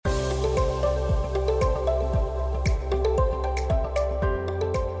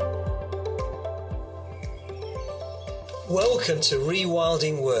Welcome to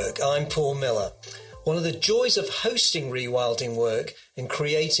Rewilding Work. I'm Paul Miller. One of the joys of hosting Rewilding Work and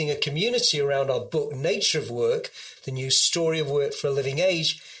creating a community around our book Nature of Work, the new story of work for a living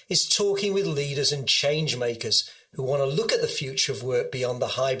age, is talking with leaders and change makers who want to look at the future of work beyond the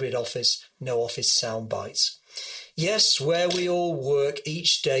hybrid office, no office sound bites. Yes, where we all work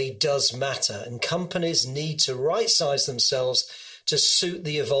each day does matter, and companies need to right-size themselves to suit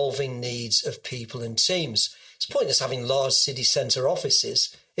the evolving needs of people and teams. It's pointless having large city centre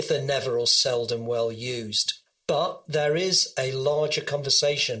offices if they're never or seldom well used. But there is a larger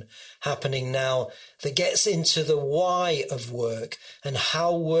conversation happening now that gets into the why of work and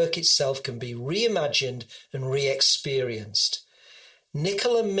how work itself can be reimagined and re-experienced.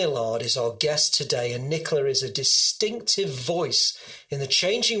 Nicola Millard is our guest today, and Nicola is a distinctive voice in the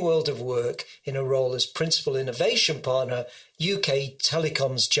changing world of work in a role as Principal Innovation Partner, UK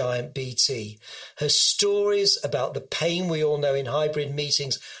telecoms giant BT. Her stories about the pain we all know in hybrid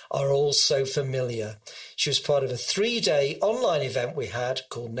meetings are also familiar. She was part of a 3-day online event we had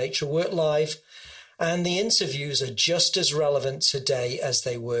called Nature Work Live, and the interviews are just as relevant today as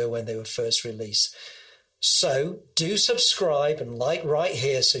they were when they were first released. So do subscribe and like right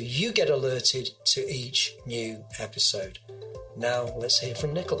here so you get alerted to each new episode. Now let's hear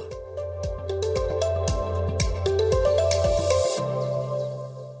from Nicola.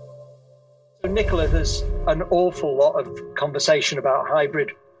 So Nicola, there's an awful lot of conversation about hybrid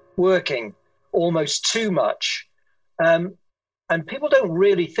working, almost too much. And people don't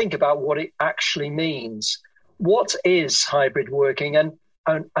really think about what it actually means. What is hybrid working and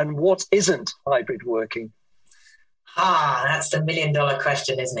what isn't hybrid working? That's the $1 million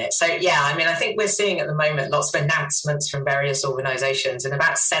question, isn't it? So, yeah, I mean, I think we're seeing at the moment lots of announcements from various organisations, and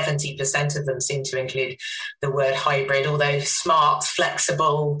about 70% of them seem to include the word hybrid, although smart,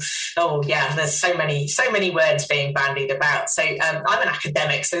 flexible. Oh, yeah, there's so many words being bandied about. So I'm an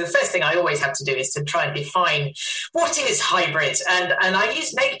academic, so the first thing I always have to do is to try and define what is hybrid. And I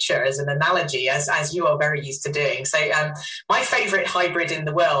use nature as an analogy, as you are very used to doing. So my favourite hybrid in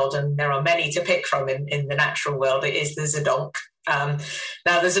the world, and there are many to pick from in the natural world, is the Zedonk.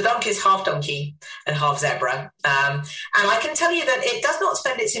 Now, the Zedonk is half donkey and half zebra. And I can tell you that it does not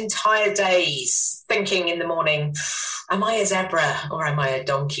spend its entire days thinking in the morning, am I a zebra or am I a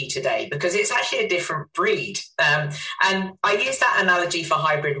donkey today? Because it's actually a different breed. And I use that analogy for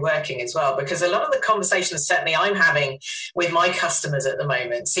hybrid working as well, because a lot of the conversations certainly I'm having with my customers at the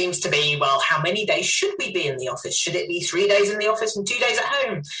moment seems to be, well, how many days should we be in the office? Should it be 3 days in the office and 2 days at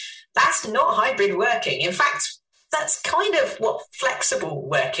home? That's not hybrid working. In fact, that's kind of what flexible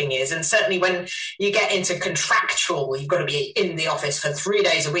working is. And certainly when you get into contractual, you've got to be in the office for 3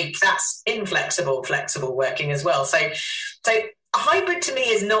 days a week. That's inflexible, flexible working as well. So hybrid to me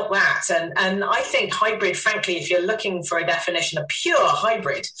is not that. And I think hybrid, frankly, if you're looking for a definition, a pure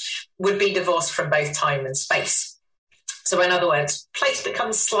hybrid would be divorced from both time and space. So in other words, place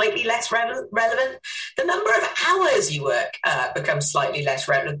becomes slightly less relevant. The number of hours you work becomes slightly less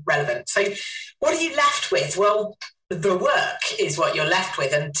relevant. So what are you left with? Well, the work is what you're left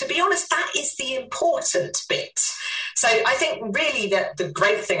with. And to be honest, that is the important bit. So I think really that the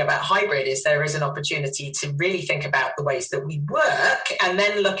great thing about hybrid is there is an opportunity to really think about the ways that we work and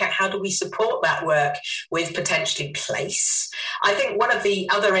then look at how do we support that work with potentially place. I think one of the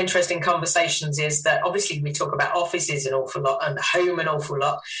other interesting conversations is that obviously we talk about offices an awful lot and home an awful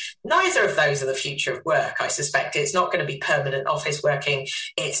lot. Neither of those are the future of work. I suspect it's not going to be permanent office working.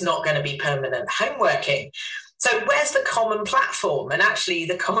 It's not going to be permanent home working. So where's the common platform? And actually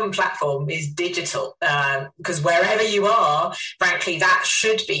the common platform is digital, because wherever you are, frankly, that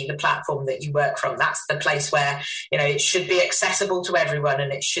should be the platform that you work from. That's the place where, it should be accessible to everyone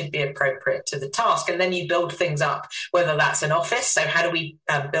and it should be appropriate to the task. And then you build things up, whether that's an office. So how do we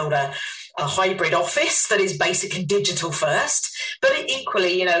build a hybrid office that is basically digital first? But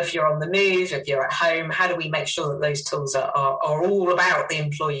equally, if you're on the move, if you're at home, how do we make sure that those tools are all about the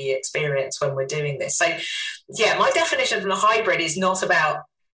employee experience when we're doing this? So yeah, my definition of a hybrid is not about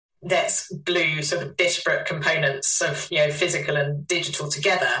let's glue sort of disparate components of, physical and digital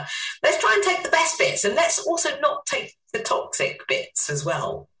together. Let's try and take the best bits, and let's also not take the toxic bits as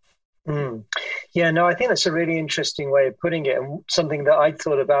well. Yeah, no, I think that's a really interesting way of putting it, and something that I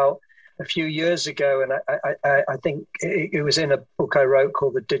thought about a few years ago, and I think it was in a book I wrote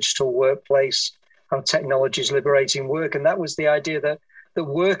called The Digital Workplace, How Technology is Liberating Work, and that was the idea that the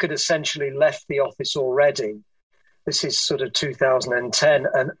work had essentially left the office already. This is sort of 2010,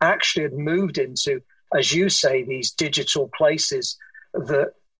 and actually had moved into, as you say, these digital places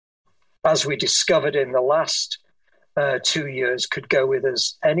that, as we discovered in the last 2 years, could go with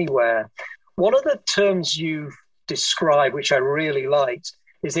us anywhere. One of the terms you've described, which I really liked,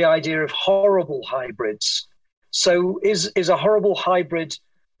 is the idea of horrible hybrids. So is a horrible hybrid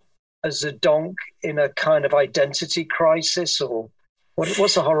as a donk in a kind of identity crisis, or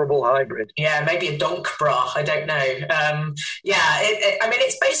what's a horrible hybrid? Yeah, maybe a donk bra. I don't know. I mean,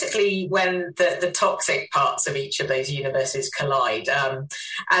 it's basically when the toxic parts of each of those universes collide. And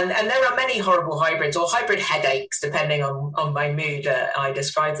there are many horrible hybrids, or hybrid headaches, depending on my mood, I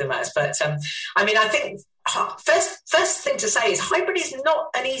describe them as. But I mean, I think first thing to say is hybrid is not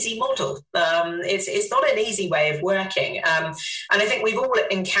an easy model. It's not an easy way of working. And I think we've all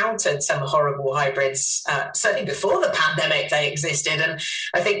encountered some horrible hybrids, certainly before the pandemic they existed. And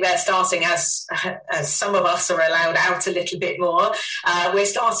I think they're starting, as some of us are allowed out a little bit more, we're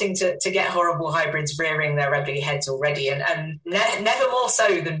starting to get horrible hybrids rearing their ugly heads already. And never more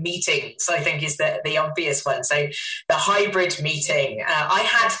so than meetings, I think, is the obvious one. So the hybrid meeting,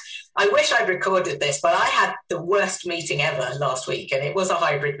 I wish I'd recorded this, but I had the worst meeting ever last week, and it was a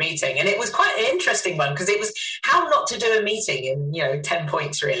hybrid meeting, and it was quite an interesting one because it was how not to do a meeting in 10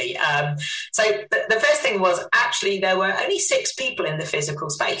 points really. So the first thing was actually there were only 6 people in the physical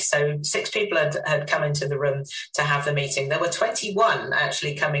space, so 6 people had come into the room to have the meeting. There were 21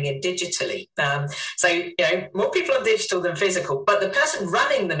 actually coming in digitally, so more people on digital than physical, but the person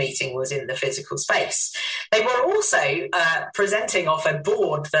running the meeting was in the physical space. They were also presenting off a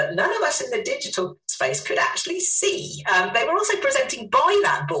board that none of us in the digital space could actually see. They were also presenting by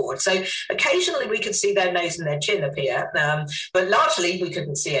that board. So occasionally we could see their nose and their chin appear, but largely we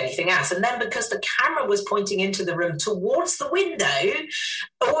couldn't see anything else. And then because the camera was pointing into the room towards the window,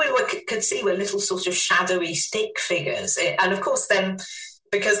 all we could see were little sort of shadowy stick figures. And of course then,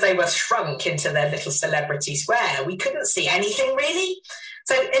 because they were shrunk into their little celebrity square, we couldn't see anything really.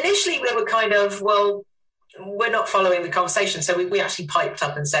 So initially we were kind of, well, we're not following the conversation. So we actually piped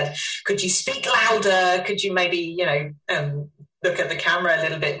up and said, could you speak louder? Could you maybe, look at the camera a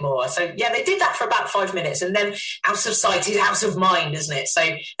little bit more? So yeah, they did that for about 5 minutes, and then out of sight is out of mind, isn't it? So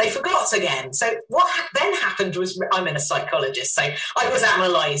they forgot again. So what then happened was, I'm a psychologist, so I was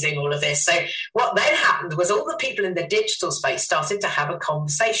analysing all of this. So what then happened was all the people in the digital space started to have a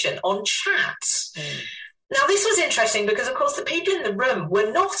conversation on chat. Now, this was interesting because, of course, the people in the room were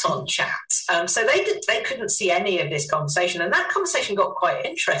not on chat. So they couldn't see any of this conversation. And that conversation got quite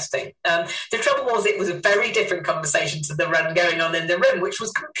interesting. The trouble was it was a very different conversation to the one going on in the room, which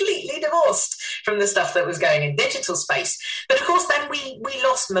was completely divorced from the stuff that was going in digital space. But, of course, then we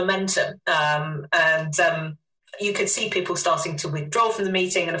lost momentum. You could see people starting to withdraw from the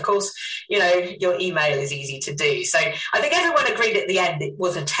meeting. And of course, your email is easy to do. So I think everyone agreed at the end it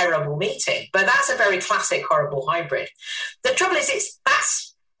was a terrible meeting, but that's a very classic horrible hybrid. The trouble is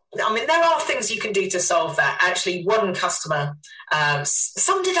there are things you can do to solve that. Actually, one customer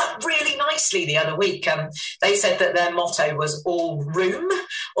summed it up really nicely the other week. They said that their motto was all room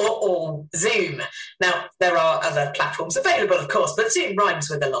or all Zoom. Now, there are other platforms available, of course, but Zoom rhymes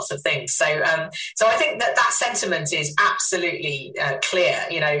with a lot of things. So I think that sentiment is absolutely clear.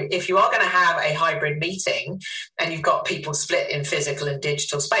 If you are going to have a hybrid meeting and you've got people split in physical and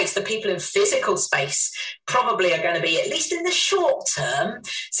digital space, the people in physical space probably are going to be, at least in the short term,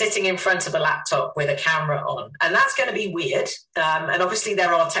 sitting in front of a laptop with a camera on. And that's going to be weird. And obviously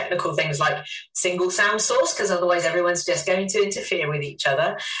there are technical things like single sound source, because otherwise everyone's just going to interfere with each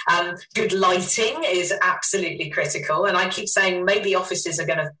other. Good lighting is absolutely critical. And I keep saying maybe offices are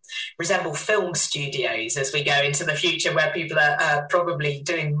going to resemble film studios as we go into the future, where people are probably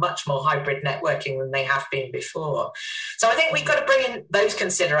doing much more hybrid networking than they have been before. So I think we've got to bring in those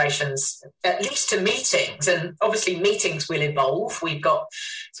considerations, at least to meetings. And obviously meetings will evolve. We've got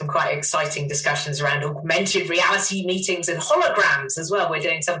some quite exciting discussions around augmented reality meetings and holograms as well. We're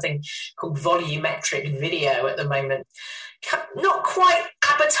doing something called volumetric video at the moment. Not quite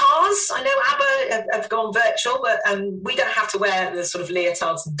avatars. I know ABBA have gone virtual, but we don't have to wear the sort of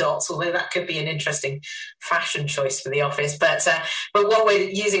leotards and dots, although that could be an interesting fashion choice for the office. But what we're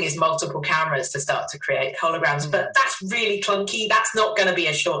using is multiple cameras to start to create holograms. But that's really clunky. That's not going to be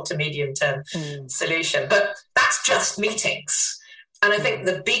a short to medium term solution. But that's just meetings. And I think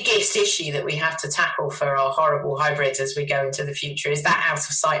the biggest issue that we have to tackle for our horrible hybrids as we go into the future is that out of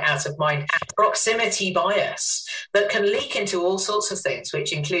sight, out of mind proximity bias that can leak into all sorts of things,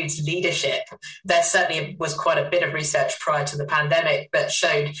 which includes leadership. There certainly was quite a bit of research prior to the pandemic that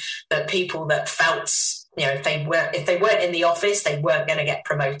showed that people that felt, if they weren't in the office, they weren't going to get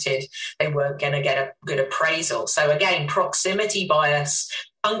promoted, they weren't going to get a good appraisal. So again, proximity bias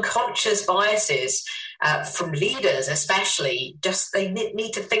unconscious biases from leaders, especially, just they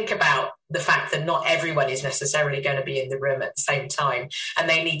need to think about the fact that not everyone is necessarily going to be in the room at the same time, and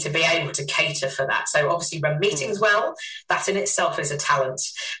they need to be able to cater for that. So obviously run meetings well, that in itself is a talent,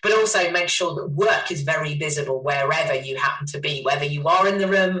 but also make sure that work is very visible wherever you happen to be, whether you are in the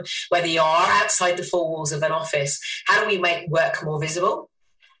room, whether you are outside the four walls of an office. How do we make work more visible?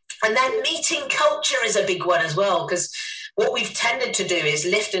 And then meeting culture is a big one as well, because what we've tended to do is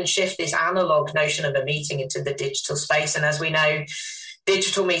lift and shift this analog notion of a meeting into the digital space. And as we know,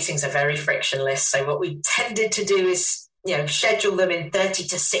 digital meetings are very frictionless. So what we tended to do is, schedule them in 30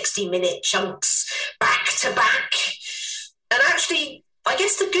 to 60 minute chunks back to back. And actually, I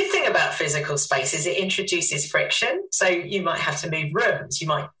guess the good thing about physical space is it introduces friction. So you might have to move rooms. You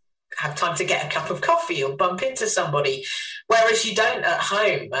might have time to get a cup of coffee or bump into somebody, whereas you don't at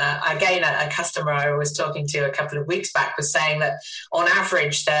home. Again, a customer I was talking to a couple of weeks back was saying that on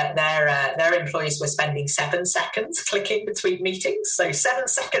average their employees were spending 7 seconds clicking between meetings. So 7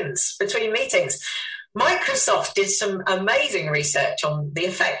 seconds between meetings. Microsoft did some amazing research on the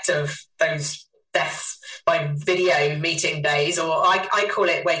effect of those deaths by video meeting days, or I call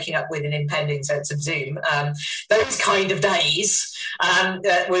it waking up with an impending sense of Zoom. Those kind of days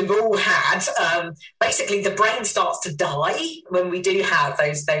that we've all had. Basically, the brain starts to die when we do have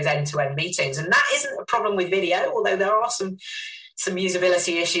those end-to-end meetings, and that isn't a problem with video, although there are some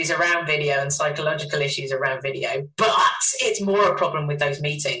usability issues around video and psychological issues around video, but it's more a problem with those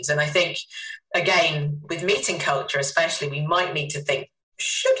meetings. And I think, again, with meeting culture especially, we might need to think,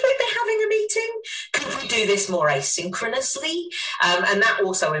 should we be having a meeting? Could we do this more asynchronously? And that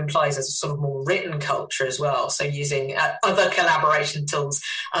also implies a sort of more written culture as well. So using other collaboration tools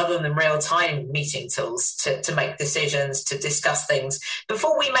other than real-time meeting tools to make decisions, to discuss things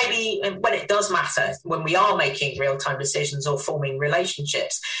before we maybe, when it does matter, when we are making real-time decisions or forming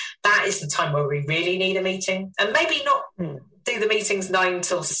relationships, that is the time where we really need a meeting. And maybe not do the meetings 9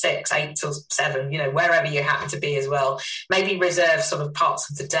 till 6, 8 till 7, wherever you happen to be as well. Maybe reserve sort of parts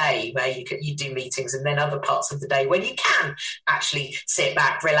of the day where you do meetings, and then other parts of the day when you can actually sit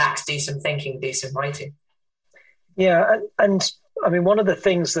back, relax, do some thinking, do some writing. Yeah, and I mean, one of the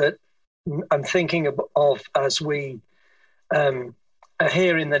things that I'm thinking of as we are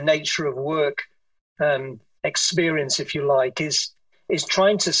here in the nature of work experience, if you like, is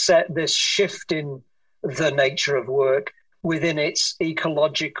trying to set this shift in the nature of work within its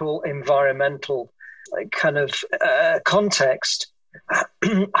ecological, environmental kind of context.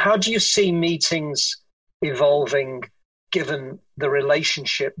 How do you see meetings evolving given the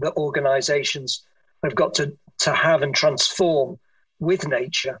relationship that organizations have got to have and transform with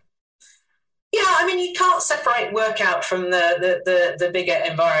nature? Yeah, I mean, you can't separate work out from the bigger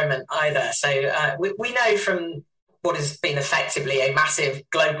environment either. So we know from what has been effectively a massive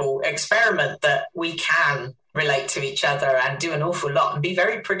global experiment that we can relate to each other and do an awful lot and be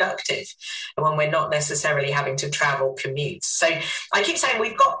very productive when we're not necessarily having to travel commutes. So I keep saying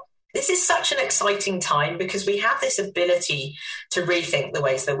this is such an exciting time because we have this ability to rethink the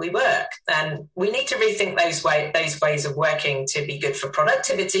ways that we work. And we need to rethink those ways of working to be good for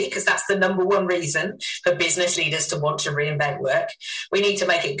productivity, because that's the number one reason for business leaders to want to reinvent work. We need to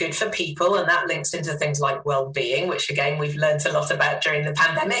make it good for people, and that links into things like well-being, which again, we've learned a lot about during the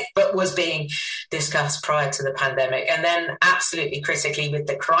pandemic, but was being discussed prior to the pandemic. And then absolutely critically, with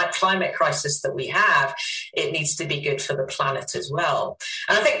the climate crisis that we have, it needs to be good for the planet as well.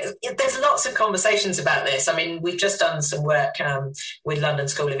 And I think there's lots of conversations about this. I mean, we've just done some work with London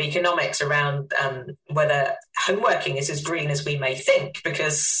School of Economics around whether home working is as green as we may think,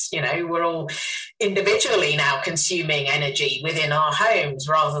 because, we're all individually now consuming energy within our homes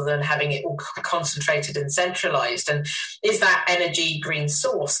rather than having it all concentrated and centralized. And is that energy green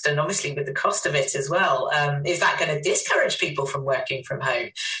sourced? And obviously with the cost of it as well, is that going to discourage people from working from home?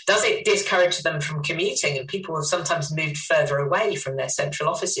 Does it discourage them from commuting? And people have sometimes moved further away from their central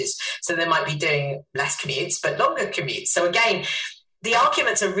offices, so they might be doing less commutes, but longer commutes. So again, the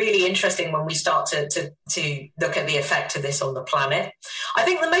arguments are really interesting when we start to look at the effect of this on the planet. I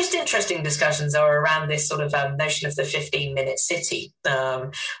think the most interesting discussions are around this sort of notion of the 15-minute city,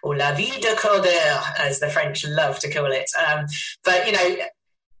 or la vie de cordeur, as the French love to call it. But,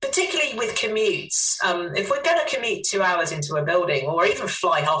 particularly with commutes, if we're going to commute 2 hours into a building or even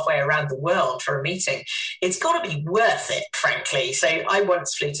fly halfway around the world for a meeting, it's got to be worth it, frankly. So I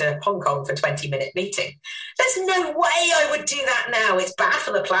once flew to Hong Kong for a 20-minute meeting. There's no way I would do that now. It's bad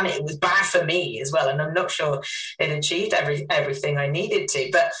for the planet. It was bad for me as well. And I'm not sure it achieved everything I needed to.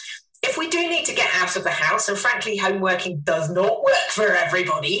 But if if we do need to get out of the house, and frankly, home working does not work for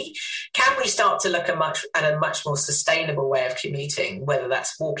everybody, can we start to look at a much more sustainable way of commuting, whether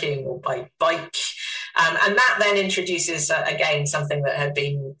that's walking or by bike? And that then introduces, again, something that had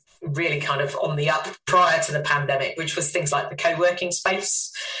been really kind of on the up prior to the pandemic, which was things like the co-working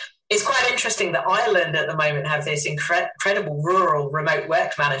space. It's quite interesting that Ireland at the moment have this incredible rural remote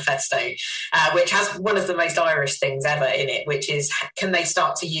work manifesto, which has one of the most Irish things ever in it, which is, can they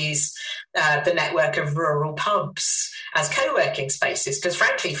start to use the network of rural pubs as co-working spaces? Because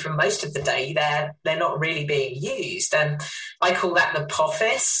frankly, for most of the day, they're not really being used. And I call that the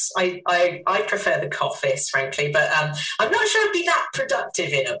poffice. I prefer the coffice, frankly, but I'm not sure it'd be that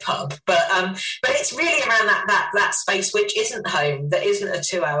productive in a pub. But it's really around that space which isn't home, that isn't a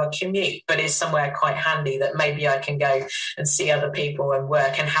 2-hour commute, but is somewhere quite handy that maybe I can go and see other people and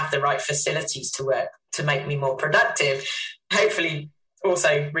work and have the right facilities to work to make me more productive. Hopefully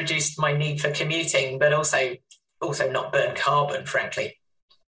also reduce my need for commuting, but also not burn carbon, frankly.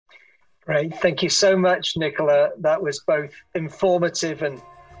 Great. Thank you so much, Nicola. That was both informative and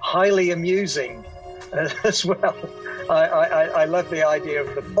highly amusing as well. I love the idea of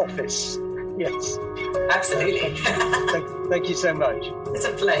the office. Yes. Absolutely. Thank you so much. It's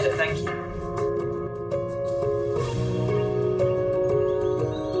a pleasure. Thank you.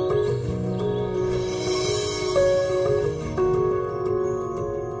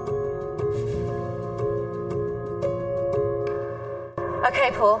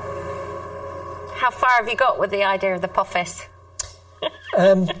 Okay, Paul. How far have you got with the idea of the poffice?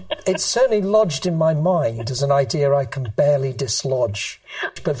 It's certainly lodged in my mind as an idea I can barely dislodge,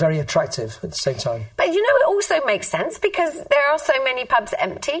 but very attractive at the same time. But you know, it also makes sense because there are so many pubs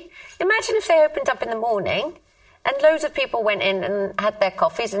empty. Imagine if they opened up in the morning and loads of people went in and had their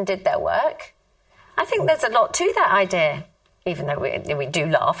coffees and did their work. I think there's a lot to that idea, even though we do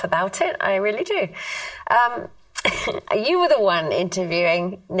laugh about it. I really do. You were the one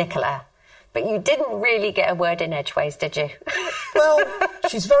interviewing Nicola, but you didn't really get a word in edgeways, did you? Well,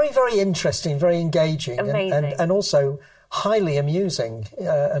 she's very, very interesting, very engaging, and also highly amusing.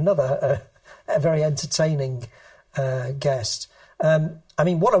 Another a very entertaining guest. I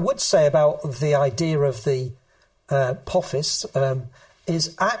mean, what I would say about the idea of the poffice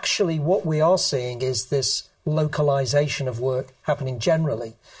is actually what we are seeing is this localization of work happening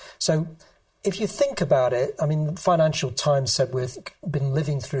generally. So if you think about it, I mean, Financial Times said we've been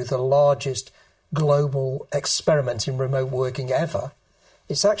living through the largest global experiment in remote working ever.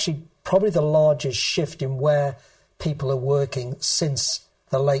 It's actually probably the largest shift in where people are working since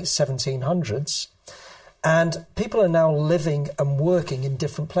the late 1700s. And people are now living and working in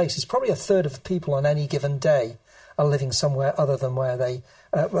different places. Probably a third of people on any given day are living somewhere other than where they,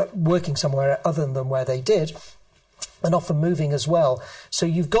 working somewhere other than where they did, and often moving as well. So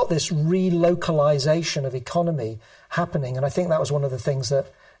you've got this relocalization of economy happening. And I think that was one of the things that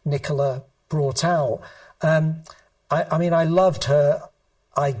Nicola brought out. I mean, I loved her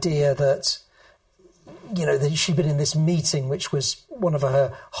idea that, you know, that she'd been in this meeting, which was one of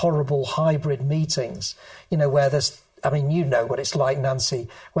her horrible hybrid meetings, you know, where there's, I mean, you know what it's like, Nancy,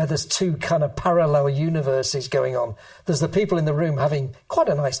 where there's two kind of parallel universes going on. There's the people in the room having quite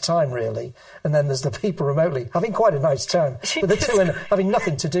a nice time, really, and then there's the people remotely having quite a nice time, but the two are having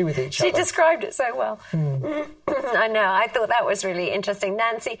nothing to do with each other. She described it so well. I know. I thought that was really interesting.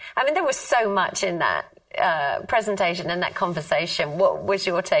 Nancy, I mean, there was so much in that presentation and that conversation. What was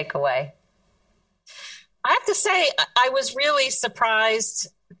your takeaway? I have to say, I was really surprised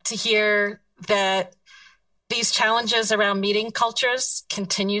to hear that these challenges around meeting cultures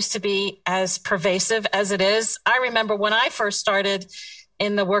continues to be as pervasive as it is. I remember when I first started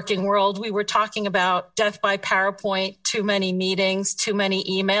in the working world, we were talking about death by PowerPoint, too many meetings, too many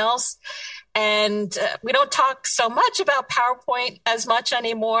emails. And we don't talk so much about PowerPoint as much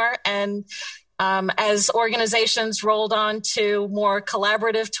anymore. And as organizations rolled on to more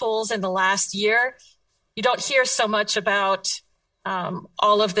collaborative tools in the last year, you don't hear so much about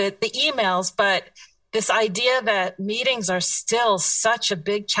all of the emails, but this idea that meetings are still such a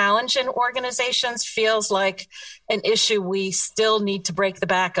big challenge in organizations feels like an issue we still need to break the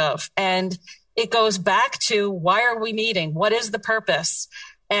back of. And it goes back to, why are we meeting? What is the purpose?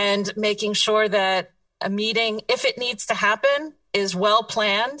 And making sure that a meeting, if it needs to happen, is well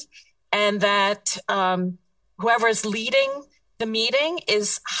planned, and that whoever is leading the meeting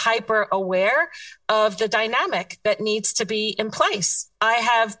is hyper aware of the dynamic that needs to be in place. I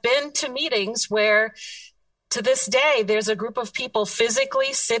have been to meetings where, to this day, there's a group of people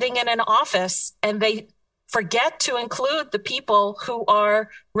physically sitting in an office and they forget to include the people who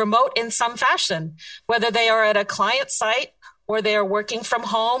are remote in some fashion, whether they are at a client site or they are working from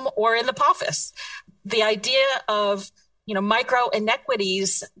home or in the office. The idea of micro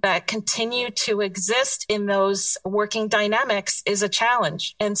inequities that continue to exist in those working dynamics is a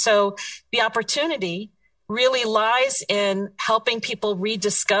challenge. And so the opportunity really lies in helping people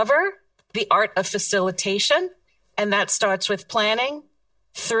rediscover the art of facilitation. And that starts with planning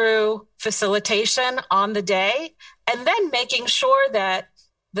through facilitation on the day, and then making sure that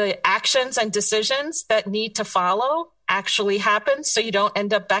the actions and decisions that need to follow actually happen so you don't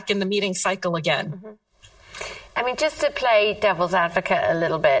end up back in the meeting cycle again. Mm-hmm. I mean, just to play devil's advocate a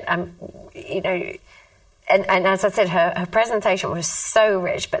little bit, and as I said, her presentation was so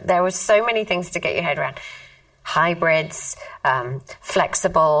rich, but there were so many things to get your head around. Hybrids,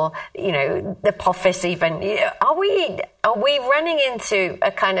 flexible, the office even. Are we running into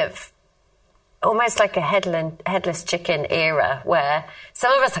a kind of almost like a headless chicken era where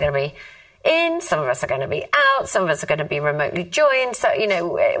some of us are going to be in, some of us are going to be out, some of us are going to be remotely joined. So,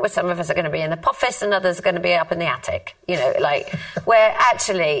 some of us are going to be in the office and others are going to be up in the attic, where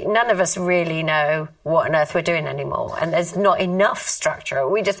actually none of us really know what on earth we're doing anymore. And there's not enough structure.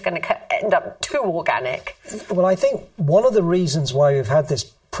 We're just going to end up too organic. Well, I think one of the reasons why we've had this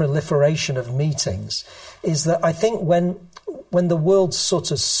proliferation of meetings is that I think when the world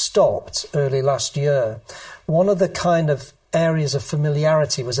sort of stopped early last year, one of the kind of areas of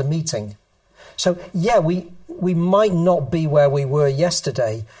familiarity was a meeting. So, yeah, we might not be where we were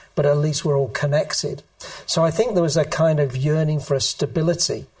yesterday, but at least we're all connected. So I think there was a kind of yearning for a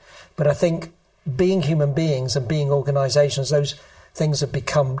stability. But I think being human beings and being organisations, those things have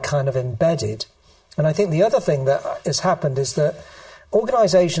become kind of embedded. And I think the other thing that has happened is that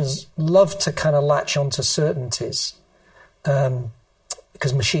organisations love to kind of latch onto certainties.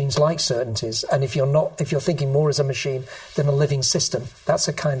 Because machines like certainties, and if you're thinking more as a machine than a living system, that's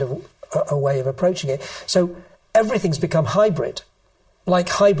a kind of a way of approaching it. So everything's become hybrid. Like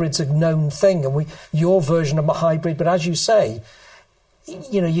hybrid's a known thing, and your version of a hybrid. But as you say,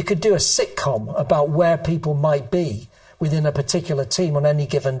 you could do a sitcom about where people might be within a particular team on any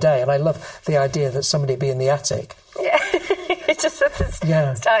given day. And I love the idea that somebody be in the attic. Yeah. It's just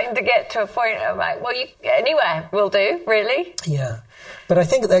starting to get to a point of like, well, anywhere will do, really. Yeah. But I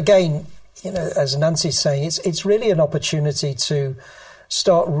think, again, as Nancy's saying, it's really an opportunity to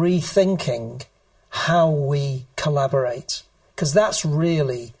start rethinking how we collaborate. Because that's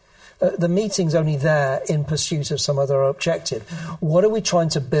really, the meeting's only there in pursuit of some other objective. What are we trying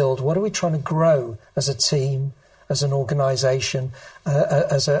to build? What are we trying to grow as a team, as an organisation,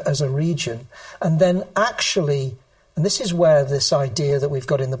 as a region? And then actually, and this is where this idea that we've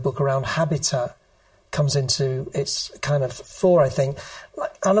got in the book around habitat comes into its kind of fore, I think.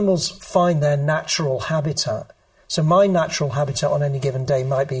 Like animals find their natural habitat. So my natural habitat on any given day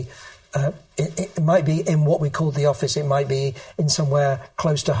might be it might be in what we call the office. It might be in somewhere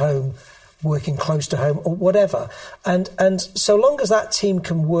close to home, working close to home, or whatever. And so long as that team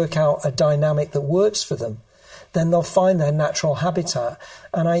can work out a dynamic that works for them, then they'll find their natural habitat.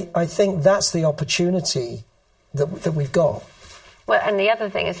 And I think that's the opportunity that we've got. Well, and the other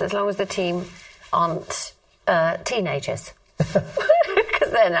thing is, as long as the team aren't teenagers,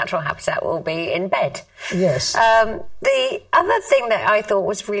 because their natural habitat will be in bed. Yes. The other thing that I thought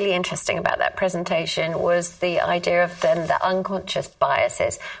was really interesting about that presentation was the idea of then the unconscious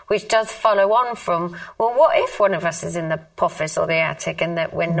biases, which does follow on from, well, what if one of us is in the office or the attic and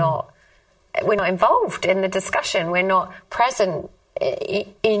that we're not involved in the discussion, we're not present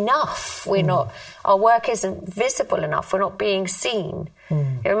enough, our work isn't visible enough, we're not being seen.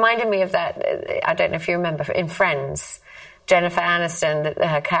 It reminded me of that, I don't know if you remember, in Friends, Jennifer Aniston,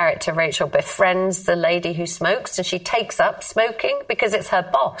 her character Rachel, befriends the lady who smokes, and she takes up smoking because it's her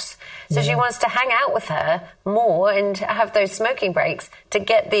boss. So she wants to hang out with her more and have those smoking breaks to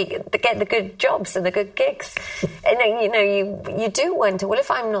get the good jobs and the good gigs. And you do wonder, well, if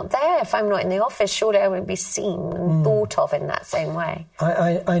I'm not there, if I'm not in the office, surely I won't be seen and thought of in that same way.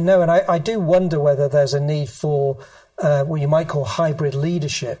 I know, and I do wonder whether there's a need for what you might call hybrid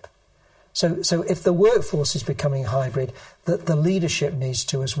leadership. So if the workforce is becoming hybrid, the leadership needs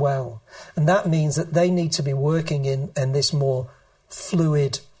to as well. And that means that they need to be working in this more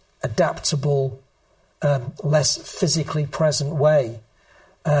fluid, adaptable, less physically present way.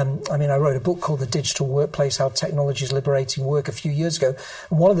 I wrote a book called The Digital Workplace, How Technology is Liberating Work a few years ago.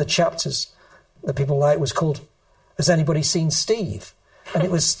 And one of the chapters that people liked was called, Has Anybody Seen Steve? And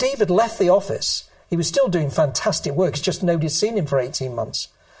it was Steve had left the office. He was still doing fantastic work. It's just nobody's seen him for 18 months.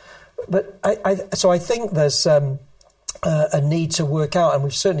 But I think there's a need to work out, and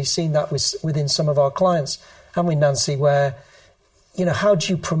we've certainly seen that within some of our clients, haven't we, Nancy, where, how do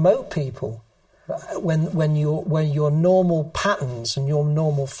you promote people? when your normal patterns and your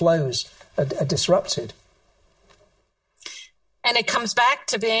normal flows are disrupted. And it comes back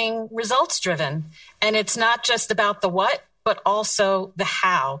to being results driven. And it's not just about the what, but also the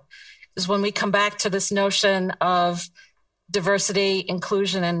how. Because when we come back to this notion of diversity,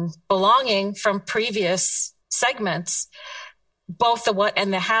 inclusion, and belonging from previous segments, both the what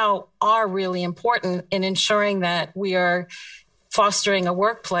and the how are really important in ensuring that we are fostering a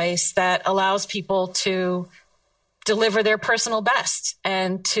workplace that allows people to deliver their personal best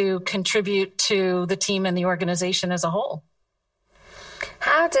and to contribute to the team and the organization as a whole.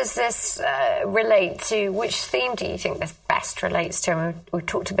 How does this relate to, which theme do you think this best relates to? I mean, we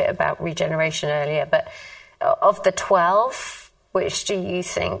talked a bit about regeneration earlier, but of the 12, which do you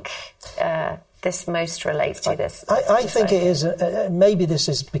think this most relates to this? I think it is, maybe this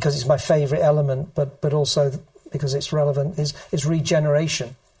is because it's my favourite element, but also because it's relevant, is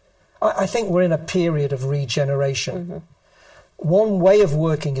regeneration. I think we're in a period of regeneration. Mm-hmm. One way of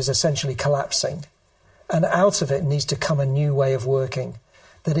working is essentially collapsing, and out of it needs to come a new way of working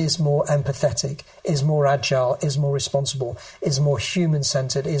that is more empathetic, is more agile, is more responsible, is more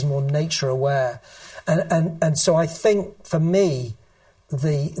human-centred, is more nature-aware. And so I think, for me,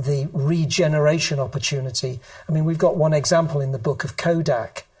 the regeneration opportunity, I mean, we've got one example in the book of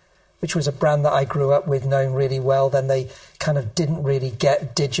Kodak, which was a brand that I grew up with, knowing really well. Then they kind of didn't really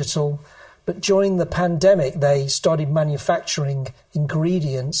get digital. But during the pandemic, they started manufacturing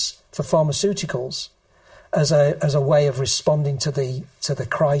ingredients for pharmaceuticals as a way of responding to the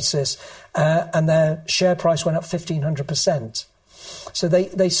crisis, and their share price went up 1,500%. So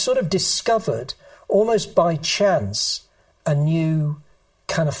they sort of discovered, almost by chance, a new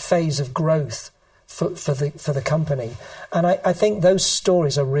kind of phase of growth for the company, and I think those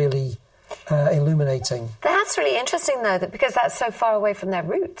stories are really illuminating. That's really interesting, though, because that's so far away from their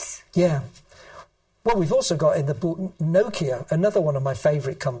roots. Yeah. Well, we've also got in the book Nokia, another one of my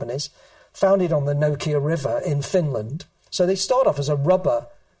favourite companies, founded on the Nokia River in Finland. So they start off as a rubber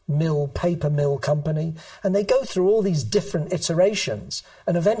mill, paper mill company, and they go through all these different iterations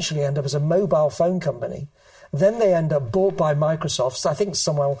and eventually end up as a mobile phone company. Then they end up bought by Microsoft, I think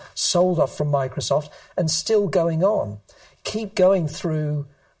somehow sold off from Microsoft, and still going on. Keep going through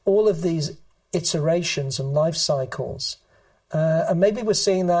all of these iterations and life cycles. And maybe we're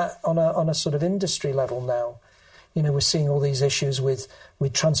seeing that on a sort of industry level now. You know, we're seeing all these issues with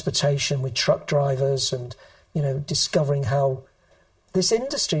transportation, with truck drivers, and, you know, discovering how this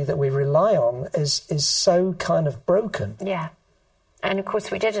industry that we rely on is so kind of broken. Yeah. And, of course,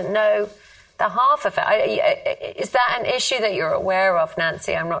 we didn't know the half of it. Is that an issue that you're aware of,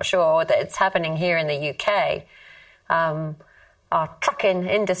 Nancy? I'm not sure that it's happening here in the UK. Our trucking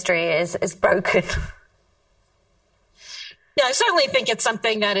industry is broken. Yeah, I certainly think it's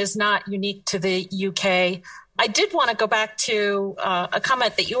something that is not unique to the UK. I did want to go back to a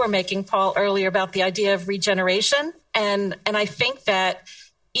comment that you were making, Paul, earlier about the idea of regeneration. And I think that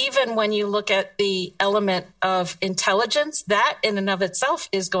even when you look at the element of intelligence, that in and of itself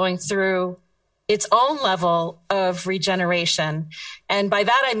is going through its own level of regeneration. And by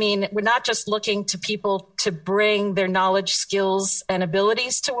that, I mean, we're not just looking to people to bring their knowledge, skills, and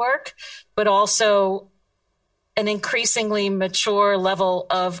abilities to work, but also an increasingly mature level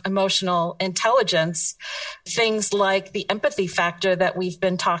of emotional intelligence, things like the empathy factor that we've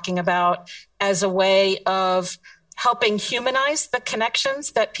been talking about as a way of helping humanize the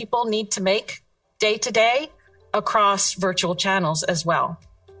connections that people need to make day to day across virtual channels as well.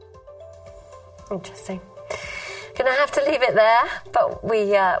 Interesting. Gonna have to leave it there, but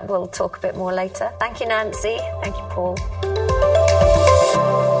we'll talk a bit more later. Thank you, Nancy. Thank you, Paul.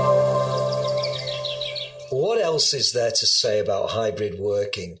 What else is there to say about hybrid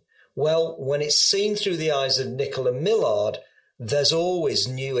working? Well, when it's seen through the eyes of Nicola Millard, there's always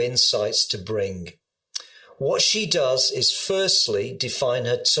new insights to bring. What she does is firstly define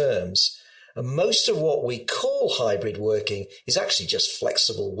her terms, and most of what we call hybrid working is actually just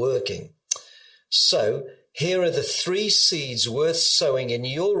flexible working. So here are the 3 seeds worth sowing in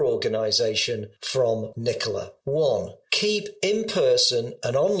your organisation from Nicola. 1, keep in-person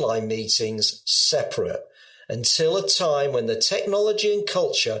and online meetings separate until a time when the technology and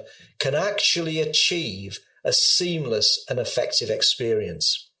culture can actually achieve a seamless and effective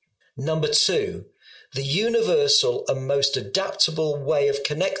experience. Number 2, the universal and most adaptable way of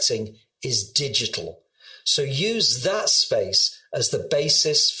connecting is digital. So use that space as the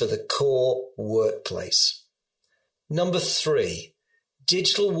basis for the core workplace. Number 3,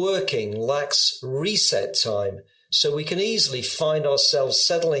 digital working lacks reset time, so we can easily find ourselves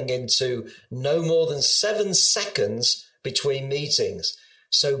settling into no more than 7 seconds between meetings.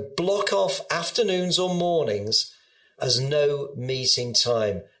 So block off afternoons or mornings as no meeting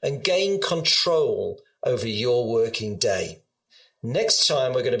time and gain control over your working day. Next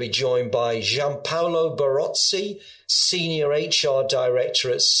time, we're going to be joined by Gianpaolo Barozzi, Senior HR Director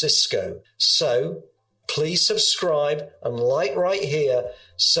at Cisco. So please subscribe and like right here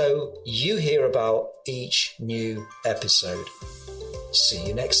so you hear about each new episode. See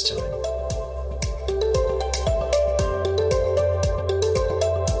you next time.